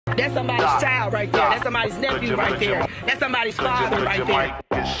That's somebody's child right there. That's somebody's nephew right there. That's somebody's father right there.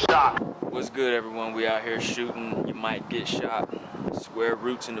 What's good, everyone? We out here shooting. You might get shot. Square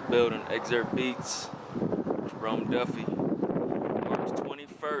Roots in the building. Excerpt Beats. Jerome Duffy. March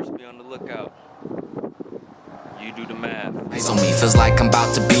 21st. Be on the lookout. You do the math. Eyes on me feels like I'm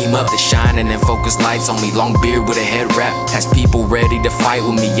about to beam up. The shining and focus lights on me. Long beard with a head wrap. Has people ready to fight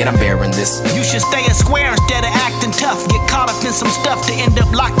with me, yet I'm bearing this. You should stay a square instead of acting tough. Get caught up in some stuff to end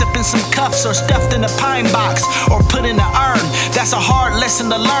up locked up in some cuffs, or stuffed in a pine box, or put in an urn. That's a hard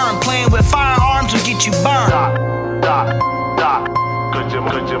lesson to learn. Playing with firearms will get you burned. Stop. Could you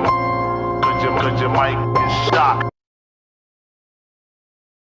mic stop?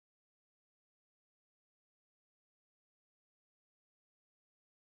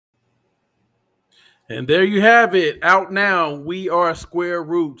 And there you have it. Out now, we are Square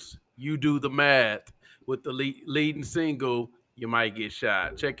Roots. You do the math. With the leading single, You Might Get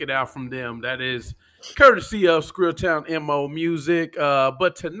Shot. Check it out from them. That is courtesy of Skrilltown MO Music.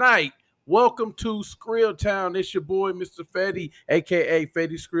 But tonight, welcome to Skrilltown. It's your boy, Mr. Fetty, a.k.a.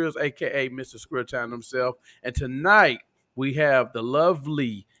 Fetty Skrills, a.k.a. Mr. Skrilltown himself. And tonight, we have the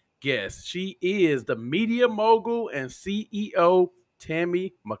lovely guest. She is the media mogul and CEO,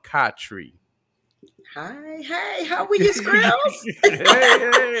 Tammy McCottry. Hey, how are you, Skrills?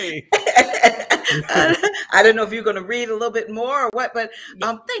 hey. I don't know if you're going to read a little bit more or what, but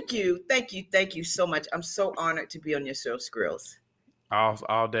thank you so much. I'm so honored to be on your show, Skrills.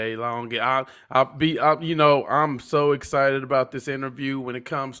 All day long. I'm so excited about this interview when it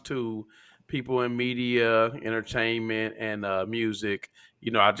comes to people in media, entertainment, and music.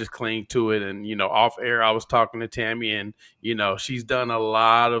 I just cling to it. And, off air, I was talking to Tammy, and, she's done a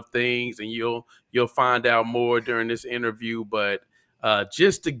lot of things, and you'll find out more during this interview. But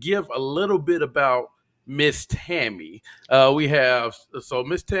just to give a little bit about Miss Tammy,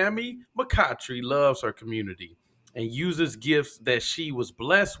 Miss Tammy McCottry loves her community and uses gifts that she was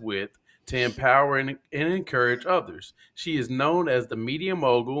blessed with to empower and encourage others. She is known as the media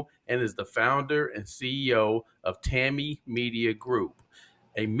mogul and is the founder and CEO of Tammy Media Group,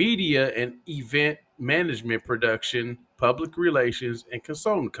 a media and event management, production, public relations, and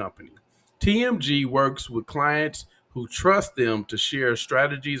consulting company. TMG works with clients who trust them to share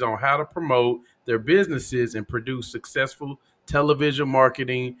strategies on how to promote their businesses and produce successful television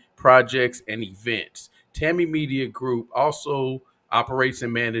marketing projects and events. Tammy Media Group also operates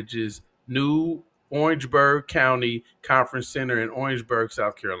and manages New Orangeburg County Conference Center in Orangeburg,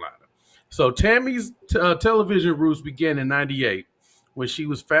 South Carolina. So Tammy's television roots began in '98 when she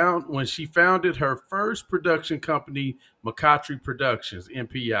founded her first production company, McCottry Productions,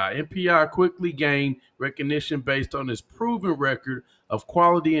 MPI. MPI quickly gained recognition based on its proven record of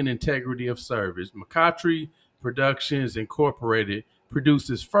quality and integrity of service. McCottry Productions Incorporated produced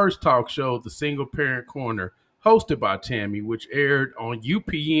its first talk show, The Single Parent Corner, hosted by Tammy, which aired on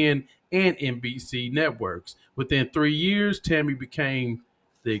UPN and NBC networks. Within 3 years, Tammy became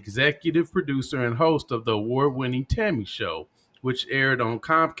the executive producer and host of the award-winning Tammy Show, which aired on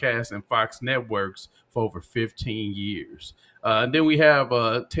Comcast and Fox networks for over 15 years. And then we have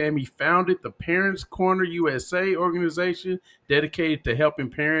Tammy founded the Parents Corner USA organization dedicated to helping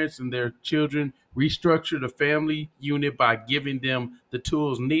parents and their children restructure the family unit by giving them the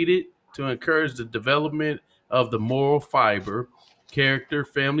tools needed to encourage the development of the moral fiber, character,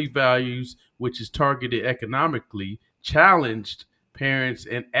 family values, which is targeted economically, challenged parents,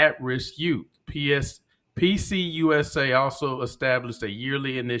 and at-risk youth. PCUSA also established a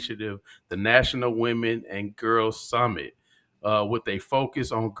yearly initiative, the National Women and Girls Summit, with a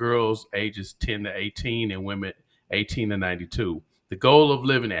focus on girls ages 10 to 18 and women 18 to 92. The goal of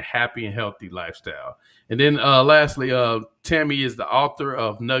living a happy and healthy lifestyle. And then lastly, Tammy is the author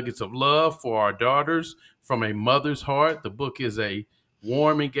of Nuggets of Love for Our Daughters, From a Mother's Heart. The book is a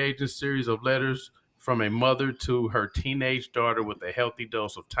warm, engaging series of letters from a mother to her teenage daughter with a healthy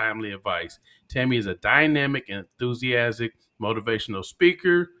dose of timely advice. Tammy is a dynamic and enthusiastic motivational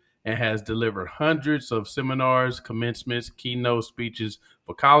speaker and has delivered hundreds of seminars, commencements, keynote speeches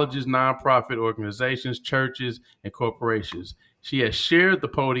for colleges, nonprofit organizations, churches, and corporations. She has shared the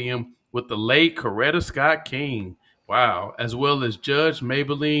podium with the late Coretta Scott King, as well as Judge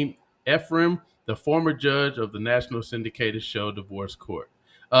Maybelline Ephraim, the former judge of the national syndicated show Divorce Court.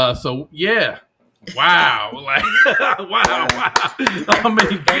 Wow. Wow. I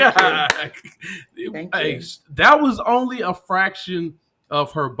mean, God. Hey, that was only a fraction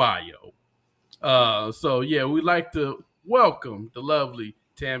of her bio. We'd like to welcome the lovely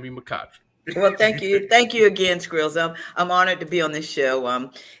Tammy McCottry. Well, thank you again, Skrills. I'm honored to be on this show.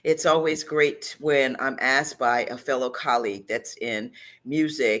 It's always great when I'm asked by a fellow colleague that's in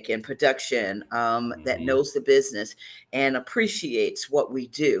music and production, that knows the business and appreciates what we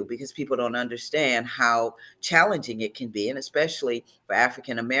do, because people don't understand how challenging it can be, and especially for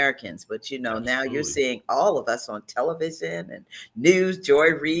African Americans. But now you're seeing all of us on television and news.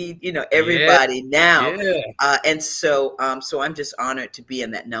 Joy Reid, everybody now, and so I'm just honored to be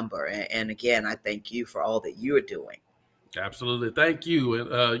in that number. And again, I thank you for all that you are doing. Absolutely. Thank you.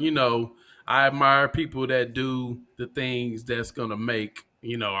 And, I admire people that do the things that's going to make,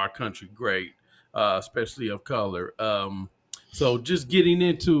 our country great, especially of color. So just getting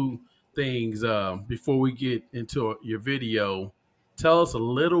into things, before we get into your video, tell us a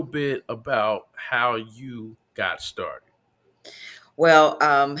little bit about how you got started. Well,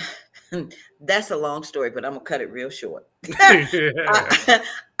 that's a long story, but I'm gonna cut it real short. I'm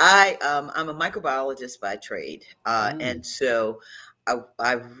a microbiologist by trade, and so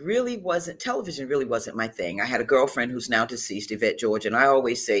I really wasn't, television really wasn't my thing. I had a girlfriend who's now deceased, Yvette George, and I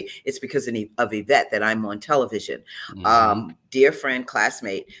always say it's because of Yvette that I'm on television. Dear friend,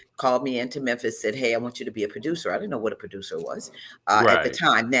 classmate, called me into Memphis, said, "Hey, I want you to be a producer." I didn't know what a producer was at the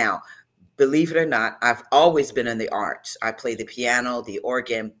time. Now, believe it or not, I've always been in the arts. I play the piano, the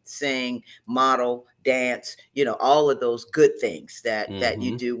organ, sing, model, dance, all of those good things that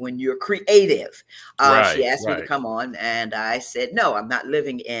you do when you're creative. She asked me to come on, and I said, no, I'm not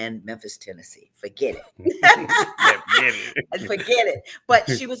living in Memphis, Tennessee. Forget it. Forget it. But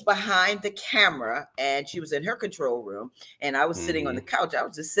she was behind the camera, and she was in her control room, and I was sitting on the couch. I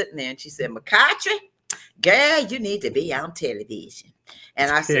was just sitting there, and she said, "McCottry, girl, you need to be on television."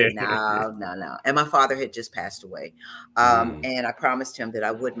 And I said, no. And my father had just passed away. And I promised him that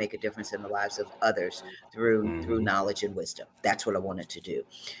I would make a difference in the lives of others through knowledge and wisdom. That's what I wanted to do.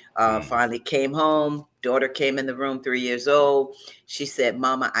 Finally came home. Daughter came in the room, 3 years old. She said,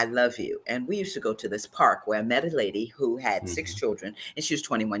 "Mama, I love you." And we used to go to this park where I met a lady who had 6 children, and she was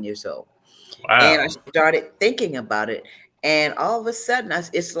 21 years old. Wow. And I started thinking about it. And all of a sudden,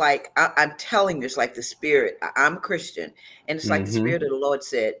 it's like, I'm telling you, it's like the Spirit. I'm a Christian. And it's like the Spirit of the Lord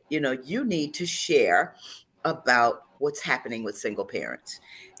said, you need to share about what's happening with single parents.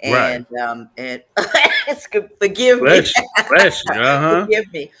 And forgive me.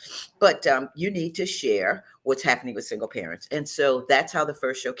 Forgive me. But you need to share what's happening with single parents. And so that's how the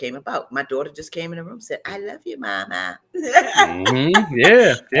first show came about. My daughter just came in the room and said, "I love you, Mama."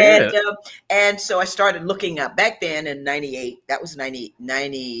 And so I started looking up back then in 98. That was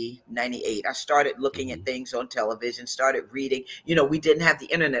 98. I started looking at things on television, started reading. We didn't have the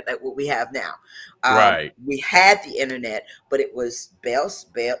internet like what we have now. We had the internet, but it was bell,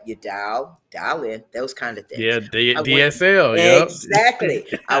 you dial in, those kind of things. Yeah, DSL. Exactly.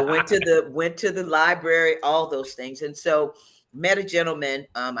 I went to the library, all those things. And so met a gentleman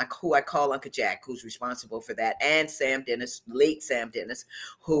who I call Uncle Jack, who's responsible for that, and Sam Dennis, late Sam Dennis,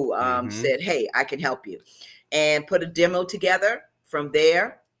 who said, "Hey, I can help you," and put a demo together. From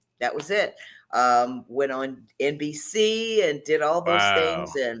there, that was it. Went on NBC and did all those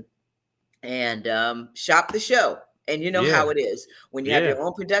things and shopped the show. And you know how it is when you have your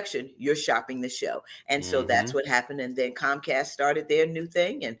own production, you're shopping the show. And so that's what happened. And then Comcast started their new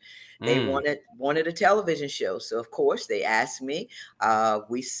thing, and they wanted a television show. So of course they asked me.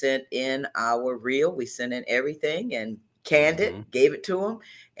 We sent in our reel, we sent in everything and canned it, gave it to them.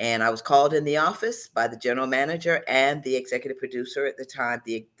 And I was called in the office by the general manager and the executive producer at the time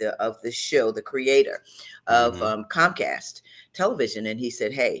of the show, the creator of Comcast Television. And he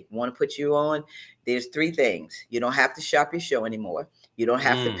said, "Hey, want to put you on? There's 3 things. You don't have to shop your show anymore. You don't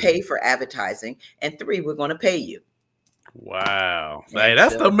have to pay for advertising. And 3, we're going to pay you." Wow. Hey,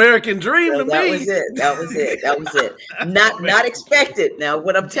 that's the American dream to me. That was it. Not expected. Now,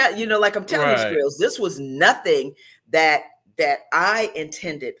 what I'm telling you, I'm telling you, Skrills, this was nothing that I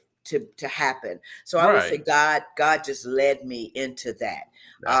intended to happen. So I would say God just led me into that.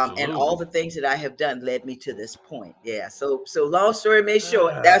 And all the things that I have done led me to this point. Yeah. So long story made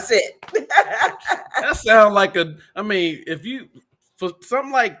short, that's it. That sounds like if you, for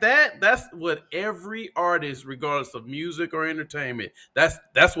something like that, that's what every artist, regardless of music or entertainment,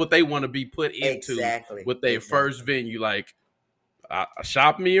 that's what they want to be put into with their first venue. Like, I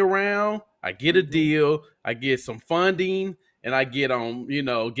shop me around, I get a deal, I get some funding, and I get on,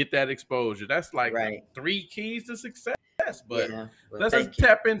 get that exposure. That's like the 3 keys to success. But let's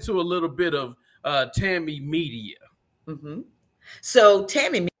tap into a little bit of Tammy Media. So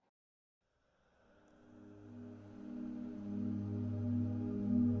Tammy,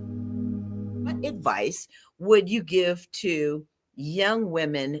 what advice would you give to young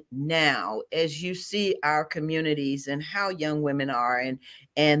women now, as you see our communities and how young women are,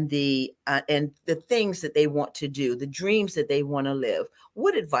 and the things that they want to do, the dreams that they want to live,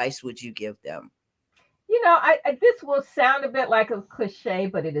 what advice would you give them? You know, this will sound a bit like a cliche,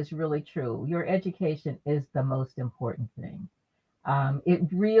 but it is really true. Your education is the most important thing. It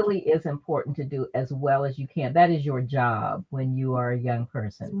really is important to do as well as you can. That is your job when you are a young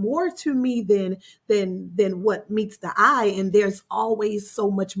person. More to me than what meets the eye, and there's always so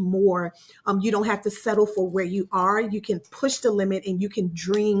much more. You don't have to settle for where you are. You can push the limit, and you can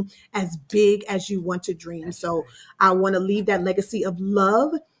dream as big as you want to dream. So I want to leave that legacy of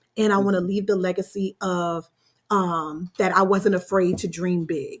love, and I want to leave the legacy of that I wasn't afraid to dream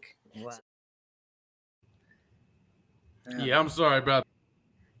big. Wow. Yeah, I'm sorry about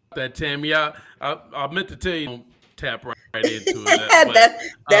that, Tammy. I meant to tell you, don't tap right into it.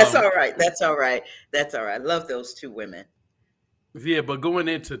 That's all right. That's all right. That's all right. I love those two women. Yeah, but going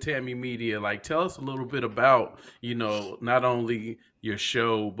into Tammy Media, like, tell us a little bit about, not only your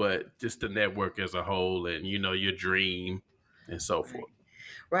show, but just the network as a whole, and your dream and so forth.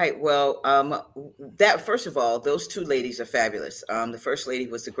 Right. Well, that first of all, those two ladies are fabulous. The first lady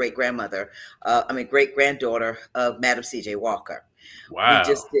was the great granddaughter of Madam C.J. Walker. Wow.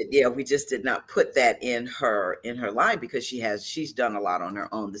 We just did not put that in her line because she's done a lot on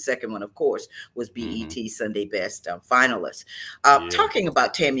her own. The second one, of course, was BET Sunday Best finalist. Talking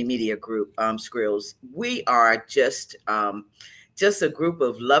about Tammy Media Group, Skrills, we are just a group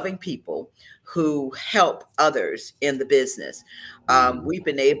of loving people who help others in the business. We've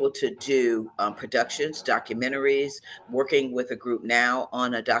been able to do productions, documentaries, working with a group now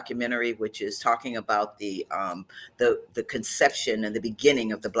on a documentary which is talking about the conception and the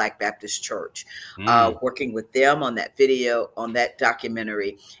beginning of the Black Baptist Church. Working with them on that video, on that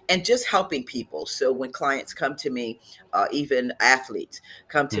documentary, and just helping people. So when clients come to me, even athletes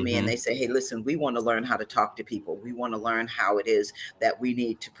come to me and they say, hey, listen, we want to learn how to talk to people. We want to learn how it is that we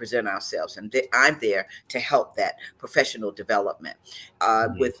need to present ourselves. And I'm there to help that professional development.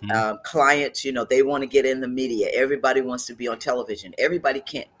 With clients, they want to get in the media. Everybody wants to be on television. Everybody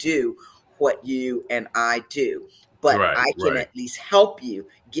can't do what you and I do, but I can at least help you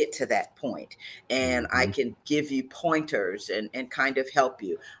get to that point. And I can give you pointers and kind of help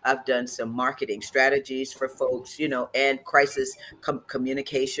you. I've done some marketing strategies for folks, and crisis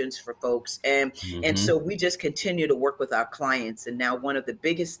communications for folks. And so we just continue to work with our clients. And now one of the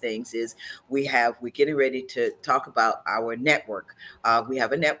biggest things is we're getting ready to talk about our network. We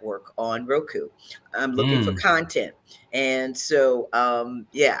have a network on Roku. I'm looking for content. And so,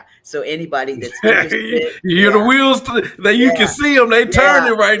 so anybody that's interested, you hear the wheels that you can see them, they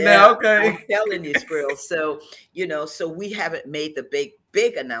turning right now. Okay. I'm telling you, Skrill. So, so we haven't made the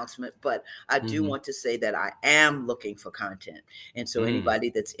big announcement, but I do want to say that I am looking for content. And so anybody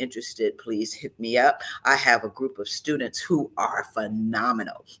that's interested, please hit me up. I have a group of students who are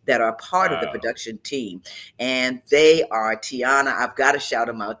phenomenal that are part of the production team. And they are Tiana. I've got to shout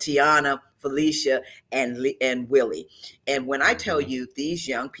them out. Tiana, Felicia, and Willie. And when I tell you these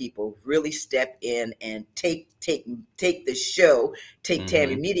young people really step in and take the show, take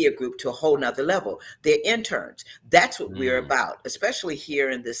Tammy Media Group to a whole nother level. They're interns. That's what we're about, especially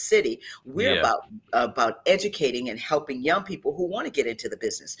here in the city. We're about educating and helping young people who want to get into the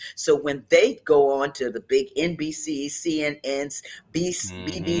business. So when they go on to the big NBCs, CNNs,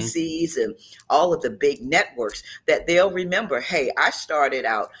 BBCs, and all of the big networks, that they'll remember, hey, I started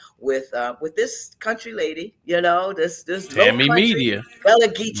out with this country lady, this Tammy Media, Bella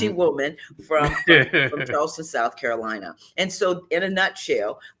Geechee woman from Charleston, South Carolina. And so in a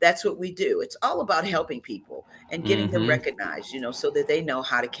nutshell, that's what we do. It's all about helping people and getting them recognized, so that they know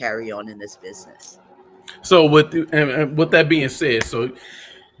how to carry on in this business. So with that being said, so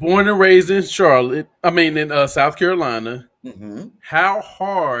born and raised in South Carolina, how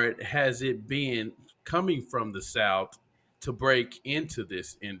hard has it been coming from the South to break into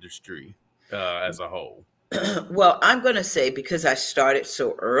this industry as a whole? Well, I'm going to say because I started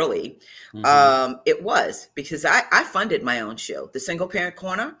so early, it was because I funded my own show, The Single Parent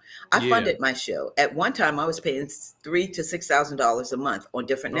Corner. I funded my show. At one time, I was paying $3,000 to $6,000 a month on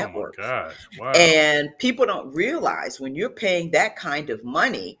different networks. Oh my gosh! Wow. And people don't realize when you're paying that kind of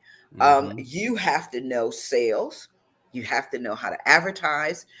money, you have to know sales. You have to know how to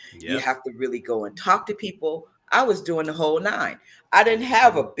advertise. You have to really go and talk to people. I was doing the whole nine. I didn't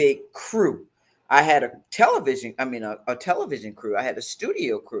have a big crew. I had a television crew. I had a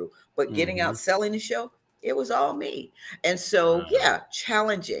studio crew, but getting out selling the show, It was all me. And so, yeah,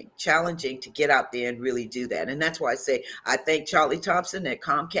 challenging to get out there and really do that. And that's why I say I thank Charlie Thompson at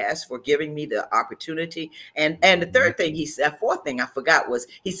Comcast for giving me the opportunity. And the third thing he said, fourth thing I forgot was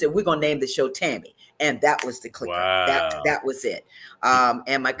he said, we're going to name the show Tammy. And that was the clicker. That was it.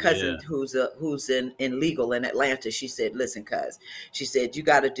 And my cousin who's in legal in Atlanta, she said, listen, cuz, she said, you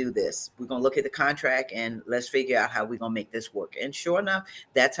got to do this. We're going to look at the contract and let's figure out how we're going to make this work. And sure enough,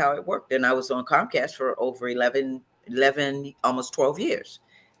 that's how it worked. And I was on Comcast for over 11, almost 12 years.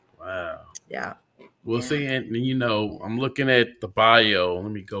 Wow. Yeah. Well, see, and you know, I'm looking at the bio.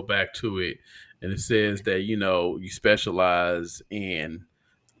 Let me go back to it. And it says that, you know, you specialize in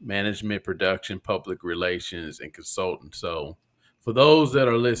management, production, public relations, and consultant. So for those that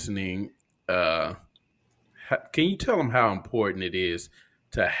are listening, can you tell them how important it is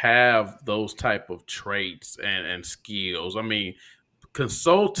to have those type of traits and skills? I mean,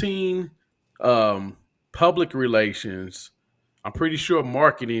 consulting, public relations, I'm pretty sure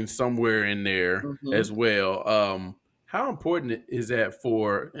marketing somewhere in there as well. How important is that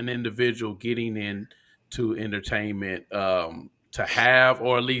for an individual getting into entertainment, to have,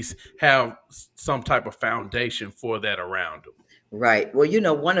 or at least have some type of foundation for that around them? Right. Well, you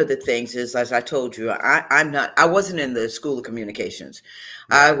know, one of the things is, as I told you, I wasn't in the School of Communications.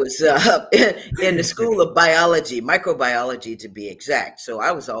 Right. I was in the School of Biology, microbiology to be exact. So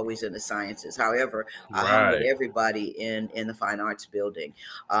I was always in the sciences. However, I hung with everybody in the fine arts building,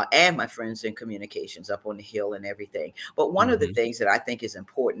 and my friends in communications up on the Hill and everything. But one of the things that I think is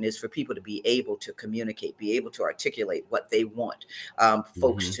important is for people to be able to communicate, be able to articulate what they want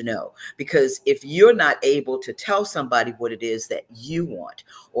folks to know. Because if you're not able to tell somebody what it is that you want,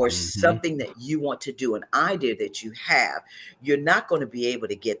 or something that you want to do, an idea that you have, you're not going to be able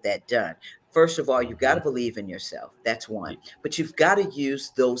to get that done. First of all, you've got to believe in yourself. That's one. But you've got to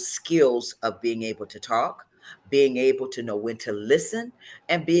use those skills of being able to talk, being able to know when to listen,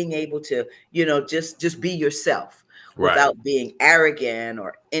 and being able to, you know, just be yourself without being arrogant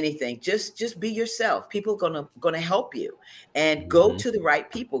or anything. Just be yourself. People are gonna help you, and go to the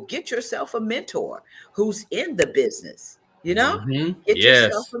right people. Get yourself a mentor who's in the business. You know, get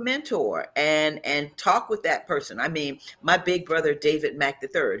yourself a mentor and talk with that person. I mean, my big brother, David Mack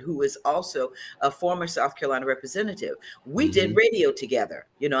III, who is also a former South Carolina representative, we did radio together.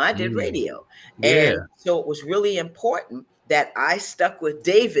 You know, I did radio. And so it was really important that I stuck with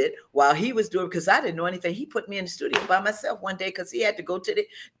David while he was doing, because I didn't know anything. He put me in the studio by myself one day because he had to go to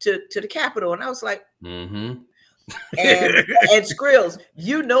the Capitol. And I was like, and Skrills,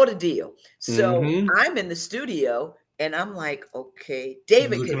 you know the deal. So I'm in the studio. And I'm like, okay,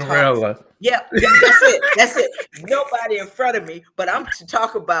 David can talk. Yeah, that's it. That's it. Nobody in front of me, but I'm to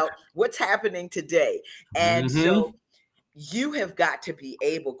talk about what's happening today. And so you have got to be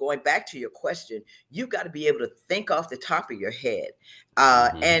able, going back to your question, you've got to be able to think off the top of your head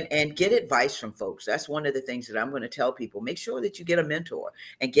and get advice from folks. That's one of the things that I'm going to tell people. Make sure that you get a mentor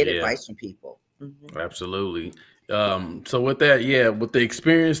and get advice from people. Absolutely. So with that, with the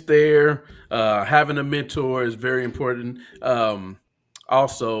experience there, having a mentor is very important.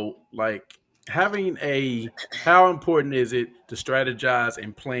 Also, like how important is it to strategize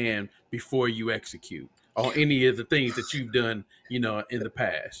and plan before you execute on any of the things that you've done, you know, in the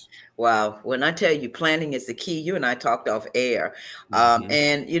past? Wow. When I tell you planning is the key, you and I talked off air,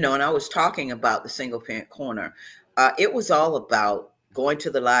 and, you know, and I was talking about the single parent corner. It was all about going to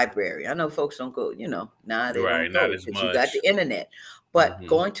the library. I know folks don't go, you know, they don't go because you got the internet. But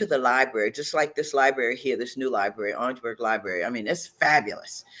going to the library, just like this library here, this new library, Orangeburg Library, I mean, it's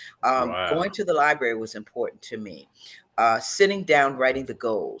fabulous. Going to the library was important to me. Sitting down, writing the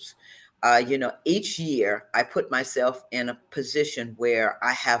goals. You know, each year I put myself in a position where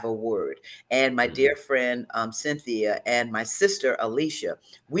I have a word. And my dear friend, Cynthia, and my sister, Alicia,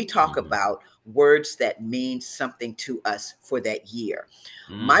 we talk about words that mean something to us for that year.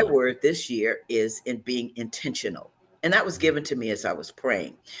 My word this year is in being intentional. And that was given to me as I was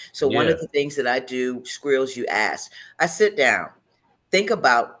praying. So one of the things that I do, Skrills, you asked, I sit down, think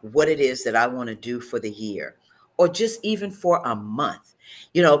about what it is that I want to do for the year, or just even for a month.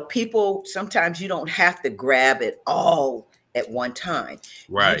 You know, people, sometimes you don't have to grab it all at one time.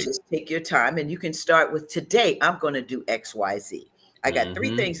 You just take your time, and you can start with, today, I'm going to do X, Y, Z. I got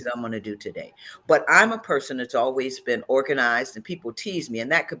 3 things that I'm going to do today. But I'm a person that's always been organized, and people tease me,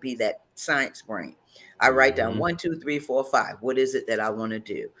 and that could be that science brain. I write down 1, 2, 3, 4, 5. What is it that I want to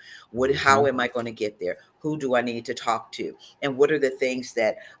do? How am I going to get there? Who do I need to talk to? And what are the things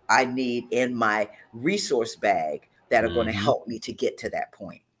that I need in my resource bag that are going to help me to get to that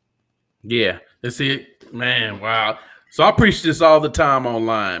point? Yeah, that's it, man. Wow. So I preach this all the time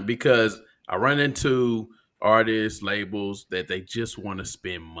online because I run into artists, labels that they just want to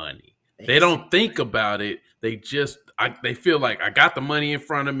spend money. They don't think about it. They just they feel like I got the money in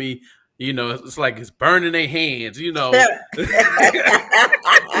front of me. You know, it's like it's burning their hands. You know, so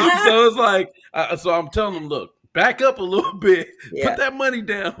it's like so I'm telling them, look, back up a little bit, put that money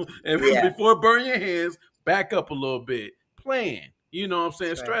down, and before burn your hands, back up a little bit, plan. You know what I'm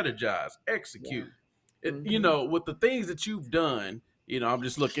saying? Strategize, execute. You know, with the things that you've done. You know, I'm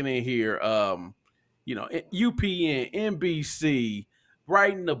just looking in here. You know, UPN, NBC,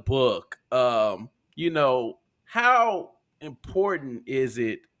 writing a book. You know, how important is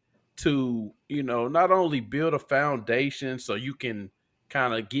it to, you know, not only build a foundation so you can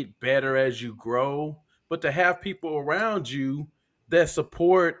kind of get better as you grow, but to have people around you that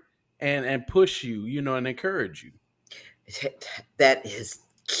support and push you, you know, and encourage you. That is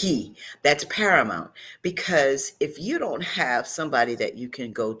key. That's paramount, because if you don't have somebody that you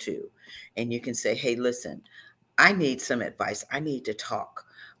can go to and you can say, hey, listen, I need some advice. I need to talk.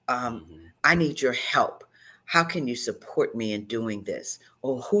 I need your help. How can you support me in doing this?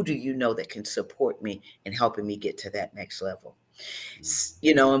 Or who do you know that can support me in helping me get to that next level?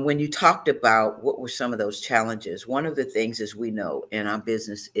 You know, and when you talked about what were some of those challenges, one of the things, as we know in our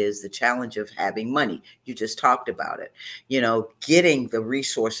business, is the challenge of having money. You just talked about it, you know, getting the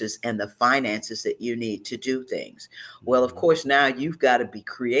resources and the finances that you need to do things. Well, of course, now you've got to be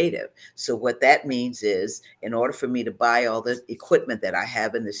creative. So what that means is, in order for me to buy all the equipment that I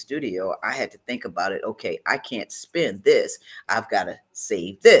have in the studio, I had to think about it. Okay, I can't spend this. I've got to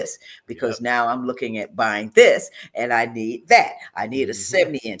save this, because now I'm looking at buying this and I need that. I need a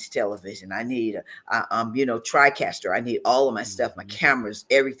 70-inch television. I need a, you know, TriCaster. I need all of my stuff, my cameras,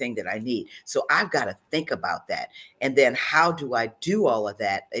 everything that I need. So I've got to think about that. And then how do I do all of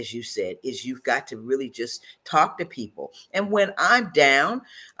that? As you said, is you've got to really just talk to people. And when I'm down,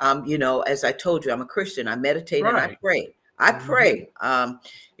 you know, as I told you, I'm a Christian. I meditate and I pray. I pray,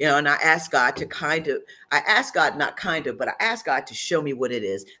 you know, and I ask God to I ask God to show me what it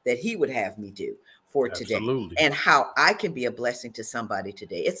is that he would have me do for today, and how I can be a blessing to somebody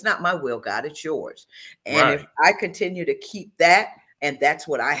today. It's not my will, God, it's yours. And if I continue to keep that, and that's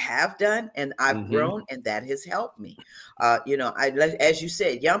what I have done, and I've grown, and that has helped me. You know, as you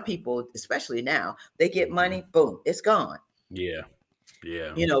said, young people, especially now, they get money, boom, it's gone. Yeah.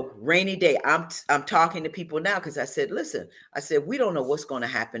 Yeah. You know, rainy day. I'm talking to people now, because I said, listen, I said, we don't know what's going to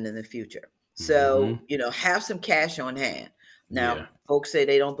happen in the future. So, you know, have some cash on hand. Now, folks say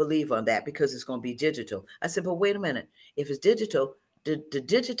they don't believe on that because it's going to be digital. I said, but wait a minute. If it's digital, the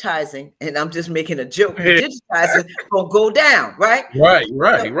digitizing, and I'm just making a joke, the digitizing will go down, right? Right.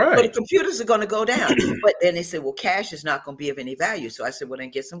 But the computers are going to go down. But then they said, well, cash is not going to be of any value. So I said, well, then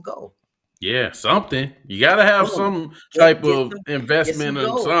get some gold. Yeah, something. You got to have some type of investment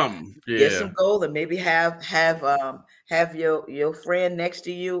in something. Yeah. Get some gold, and maybe have your friend next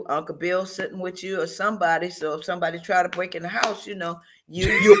to you, Uncle Bill, sitting with you, or somebody. So if somebody try to break in the house, you know,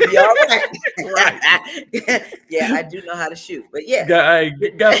 you'll be all right. Yeah, I do know how to shoot, but yeah,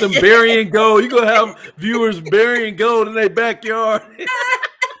 got some burying gold. You're gonna have viewers burying gold in their backyard.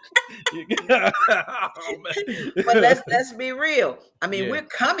 But let's be real. I mean, we're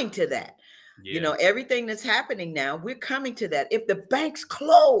coming to that. You know, everything that's happening now, we're coming to that. If the banks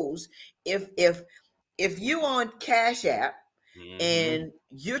close, if you on Cash App and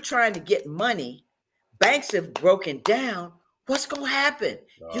you're trying to get money, banks have broken down. What's going to happen?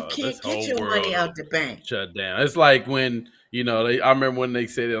 You can't get your money out the bank. Shut down. It's like when, you know, I remember when they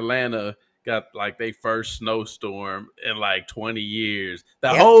said Atlanta got like their first snowstorm in like 20 years. The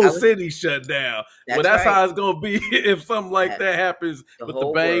whole city shut down. That's how it's going to be if something like that happens with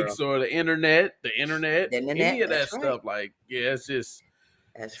the banks or the internet, any of that stuff. Like, it's just,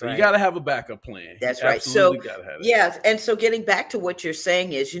 you got to have a backup plan. That's right. So, and so getting back to what you're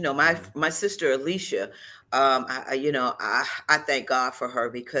saying is, you know, my sister Alicia, I thank God for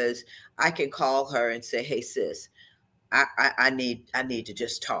her, because I can call her and say, hey, sis, I need to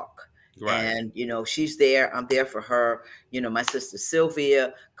just talk. Right. And, you know, she's there. I'm there for her. You know, my sister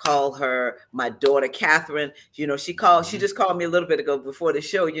Sylvia, call her. My daughter Catherine, you know, she just called me a little bit ago before the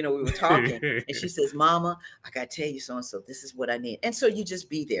show. You know, we were talking and she says, Mama, I got to tell you so-and-so, this is what I need. And so you just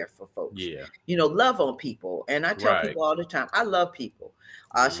be there for folks. Yeah. You know, love on people. And I tell people all the time, I love people.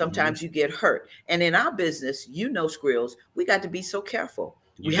 Sometimes you get hurt. And in our business, you know, Skrills, we got to be so careful.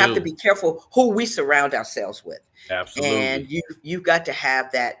 We have to be careful who we surround ourselves with. Absolutely. And you've got to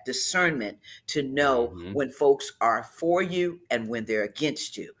have that discernment to know when folks are for you and when they're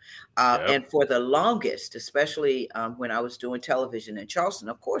against you. And for the longest, especially when I was doing television in Charleston,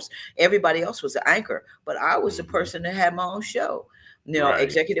 of course, everybody else was the anchor, but I was the person that had my own show. Right.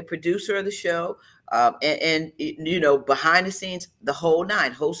 executive producer of the show, and behind the scenes, the whole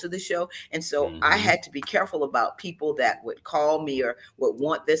nine, host of the show. And so I had to be careful about people that would call me or would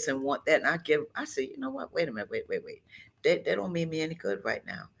want this and want that. And I say, you know what? Wait a minute. Wait. They don't mean me any good right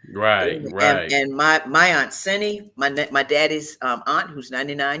now. Right. And my aunt Cindy, my daddy's aunt, who's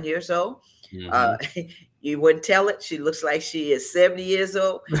 99 years old. You wouldn't tell it. She looks like she is 70 years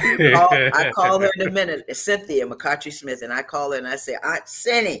old. I call her in a minute, Cynthia McCottry Smith, and I call her and I say, Aunt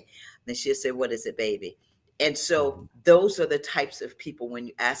Cindy. Then she'll say, what is it, baby? And so those are the types of people when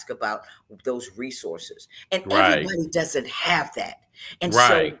you ask about those resources. And everybody doesn't have that. And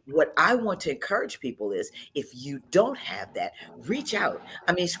so what I want to encourage people is, if you don't have that, reach out.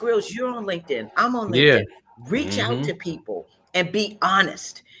 I mean, Skrills, you're on LinkedIn. I'm on LinkedIn. Reach out to people and be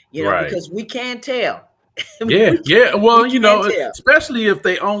honest, because we can tell. Well, especially if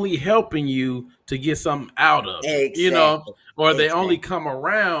they only helping you to get something out of it, or they only come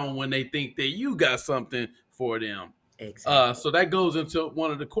around when they think that you got something for them. So that goes into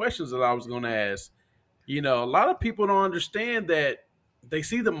one of the questions that I was going to ask. A lot of people don't understand that they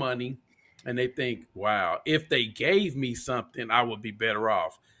see the money and they think, wow, if they gave me something, I would be better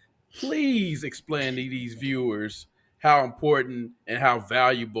off. Please explain to these viewers how important and how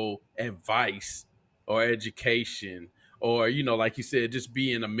valuable advice or education, or like you said, just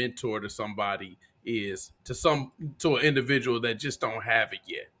being a mentor to somebody is to an individual that just don't have it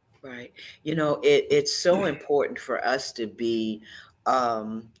yet. Right. It's so important for us to be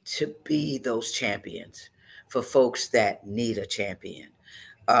those champions for folks that need a champion.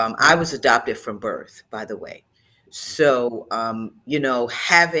 I was adopted from birth, by the way. So,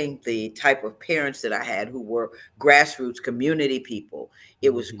 having the type of parents that I had who were grassroots community people, it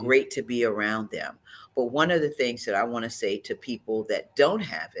was great to be around them. But one of the things that I want to say to people that don't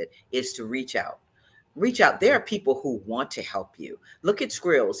have it is to reach out. Reach out. There are people who want to help you. Look at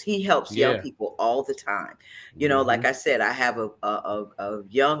Skrills. He helps young people all the time. Like I said, I have a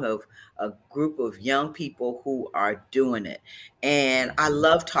group of young people who are doing it. And I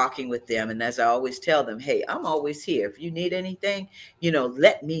love talking with them. And as I always tell them, hey, I'm always here. If you need anything,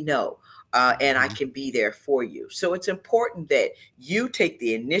 let me know. And I can be there for you. So it's important that you take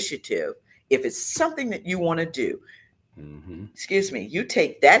the initiative. If it's something that you want to do, you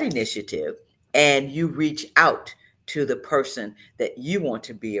take that initiative and you reach out to the person that you want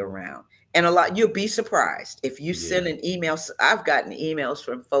to be around. And you'll be surprised if you send an email. I've gotten emails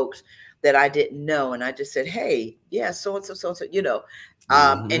from folks that I didn't know. And I just said, hey, so-and-so,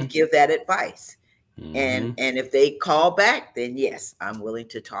 and give that advice. And if they call back, then yes, I'm willing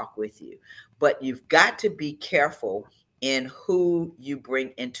to talk with you. But you've got to be careful in who you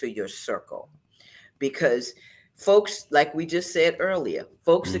bring into your circle, because folks, like we just said earlier,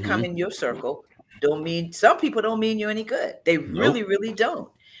 folks that come in your circle some people don't mean you any good. They really, really don't.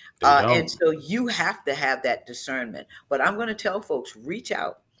 And so you have to have that discernment. But I'm going to tell folks, reach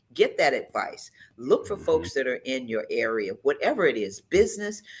out, get that advice, look for folks that are in your area, whatever it is,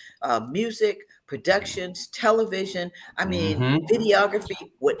 business, music, productions, television, videography,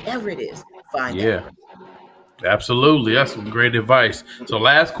 whatever it is, find out. Absolutely. That's some great advice. So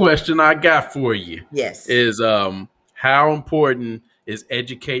last question I got for you is how important is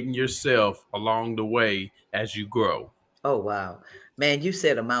educating yourself along the way as you grow? Oh, wow. Man, you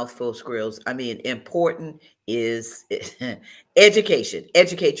said a mouthful, Skrills. Important is education.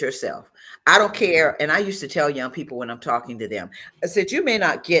 Educate yourself. I don't care. And I used to tell young people when I'm talking to them, I said, you may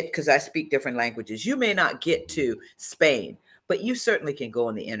not get, because I speak different languages, you may not get to Spain, but you certainly can go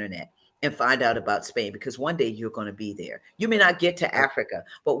on the internet and find out about Spain, because one day you're going to be there. You may not get to Africa,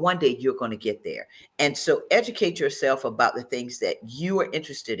 but one day you're going to get there. And so educate yourself about the things that you are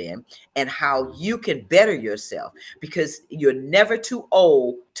interested in and how you can better yourself, because you're never too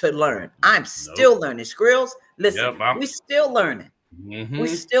old to learn. I'm still learning. Skrills, listen, we're still learning. We're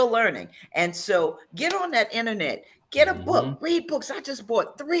still learning. And so get on that internet. Get a book, read books. I just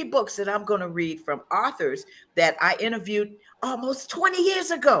bought 3 books that I'm going to read from authors that I interviewed almost 20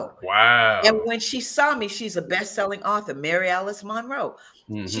 years ago. Wow. And when she saw me, she's a best-selling author, Mary Alice Monroe.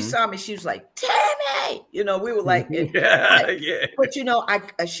 She saw me, she was like, Tammy, we were like, but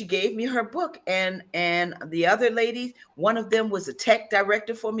she gave me her book, and the other ladies, one of them was a tech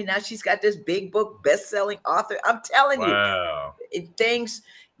director for me. Now she's got this big book, best-selling author. I'm telling you, things,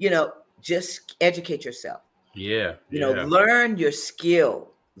 just educate yourself. Learn your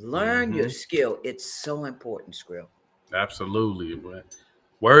skill. Learn your skill. It's so important, Skrill. Absolutely.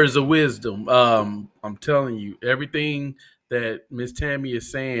 Words of wisdom. I'm telling you, everything that Miss Tammy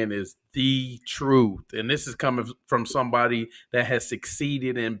is saying is the truth. And this is coming from somebody that has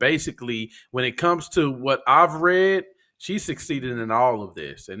succeeded. And basically, when it comes to what I've read, she succeeded in all of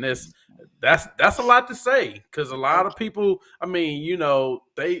this, and that's a lot to say, because a lot of people, I mean, you know,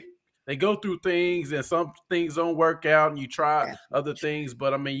 they go through things and some things don't work out, and you try other things,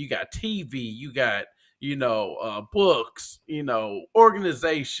 but I mean, you got TV, you got, you know, books, you know,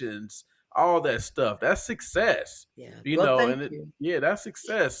 organizations, all that stuff. That's success. Yeah. You Well, know, thank you. yeah, that's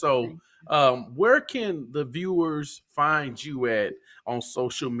success. So where can the viewers find you at on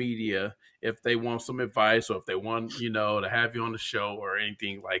social media if they want some advice, or if they want, you know, to have you on the show or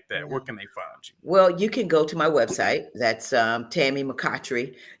anything like that? Where can they find you? Well, you can go to my website. That's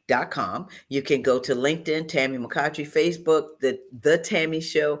TammyMcCottry.com. You can go to LinkedIn, Tammy McCottry, Facebook, the Tammy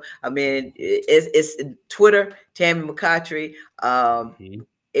Show. I mean, it's Twitter, Tammy McCottry.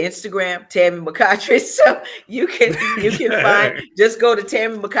 Instagram, Tammy McCottry. So you can find, just go to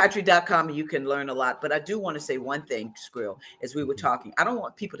TammyMcCottry.com and you can learn a lot. But I do want to say one thing, Skrill, as we were talking, I don't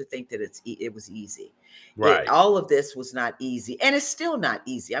want people to think that it was easy. Right. All of this was not easy, and it's still not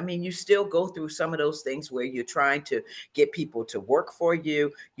easy. I mean, you still go through some of those things where you're trying to get people to work for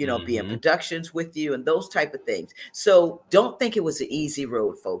you, you know, be in productions with you and those type of things. So don't think it was an easy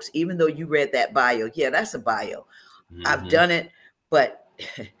road, folks. Even though you read that bio, yeah, that's a bio. I've done it, but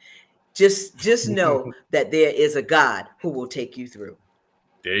just know that there is a God who will take you through.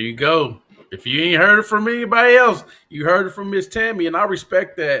 There you go. If you ain't heard it from anybody else, you heard it from Miss Tammy, and I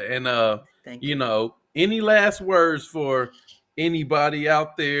respect that. And you know, any last words for anybody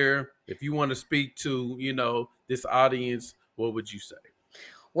out there? If you want to speak to, you know, this audience, what would you say?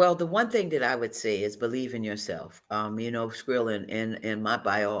 Well, the one thing that I would say is believe in yourself. You know, Skrill, in my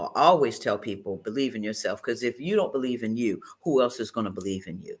bio, I always tell people, believe in yourself, because if you don't believe in you, who else is going to believe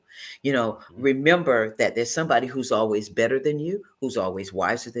in you? You know, remember that there's somebody who's always better than you, who's always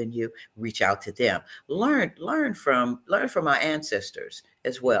wiser than you. Reach out to them. Learn from our ancestors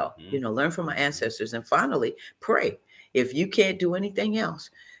as well. You know, learn from our ancestors. And finally, pray. If you can't do anything else,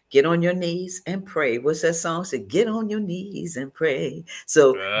 get on your knees and pray. What's that song? Say, get on your knees and pray.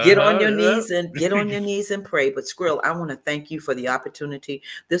 So get on your knees and pray. But Skrill, I want to thank you for the opportunity.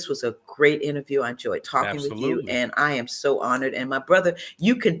 This was a great interview. I enjoyed talking with you, and I am so honored. And my brother,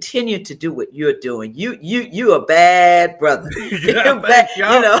 you continue to do what you're doing. You a bad brother. Yeah, thank you.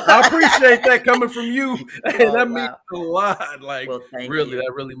 You know? I appreciate that coming from you. Oh, that means a lot. Like, well, really,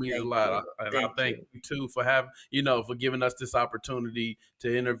 that really means a lot. And I thank you too for having, you know, for giving us this opportunity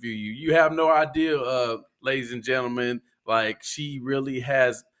to interview you. You have no idea, ladies and gentlemen, like, she really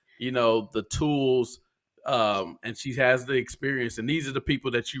has, you know, the tools, and she has the experience, and these are the people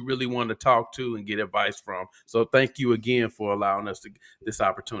that you really want to talk to and get advice from. So thank you again for allowing us this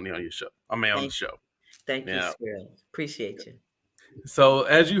opportunity on your show. On the show. Thank you, Skrill. Appreciate you. So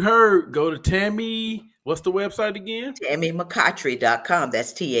as you heard, go to Tammy. What's the website again? TammyMcCottry.com.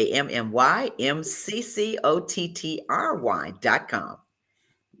 That's TammyMcCottry.com.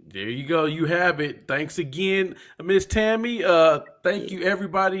 There you go. You have it. Thanks again, Miss Tammy. Thank you,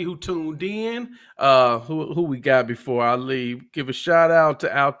 everybody who tuned in. Who we got before I leave? Give a shout out to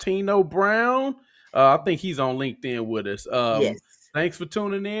Altino Brown. I think he's on LinkedIn with us. Yes. Thanks for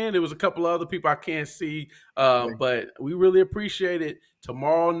tuning in. There was a couple of other people I can't see, but we really appreciate it.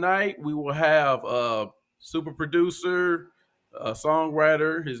 Tomorrow night, we will have a super producer,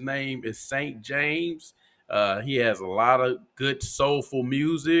 songwriter. His name is St. James. He has a lot of good soulful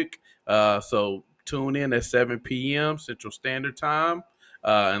music. So tune in at 7 p.m. Central Standard Time.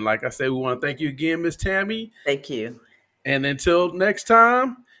 And like I said, we want to thank you again, Miss Tammy. Thank you. And until next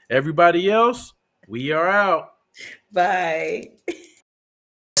time, everybody else, we are out. Bye.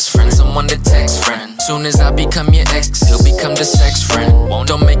 Friend, someone to text friend. Soon as I become your ex, he'll become the sex friend.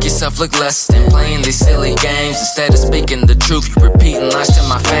 Don't make yourself look less than playing these silly games. Instead of speaking the truth, you repeating lies to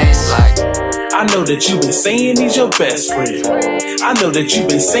my face like, I know that you've been saying he's your best friend. I know that you've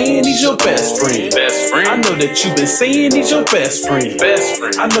been saying he's your best friend. Best friend. I know that you've been saying he's your best friend. Best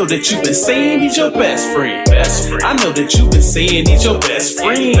friend. I know that you've been saying he's your best friend. Best friend. I know that you've been saying he's your best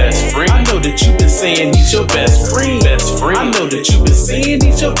friend. Best friend. I know that you've been saying he's your best friend. Best friend. I know that you've been saying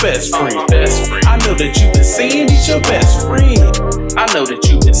he's your best friend. Best friend. I know that you've been saying he's your best friend. I know that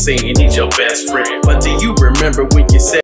you've been saying he's your best friend. But do you remember when you said